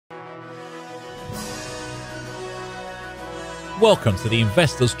Welcome to the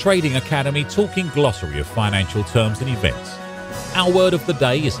Investors Trading Academy talking glossary of financial terms and events. Our word of the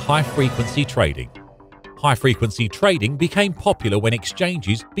day is high-frequency trading. High-frequency trading became popular when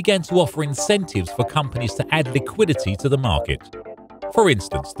exchanges began to offer incentives for companies to add liquidity to the market. For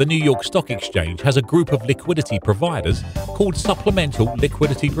instance, the New York Stock Exchange has a group of liquidity providers called supplemental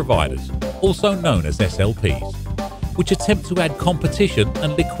liquidity providers, also known as SLPs, which attempt to add competition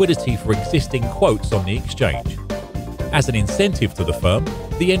and liquidity for existing quotes on the exchange. As an incentive to the firm,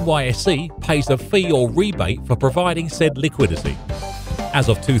 the NYSE pays a fee or rebate for providing said liquidity. As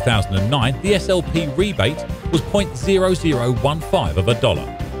of 2009, the SLP rebate was 0.0015 of a dollar.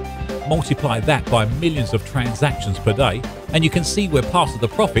 Multiply that by millions of transactions per day, and you can see where part of the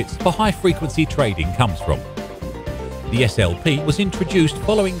profits for high-frequency trading comes from. The SLP was introduced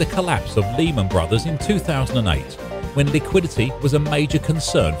following the collapse of Lehman Brothers in 2008, when liquidity was a major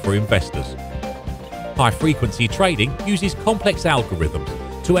concern for investors. High-frequency trading uses complex algorithms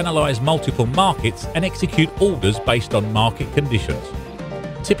to analyze multiple markets and execute orders based on market conditions.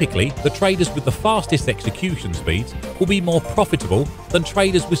 Typically, the traders with the fastest execution speeds will be more profitable than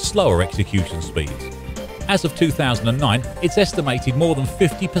traders with slower execution speeds. As of 2009, it's estimated more than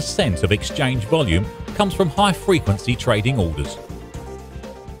 50% of exchange volume comes from high-frequency trading orders.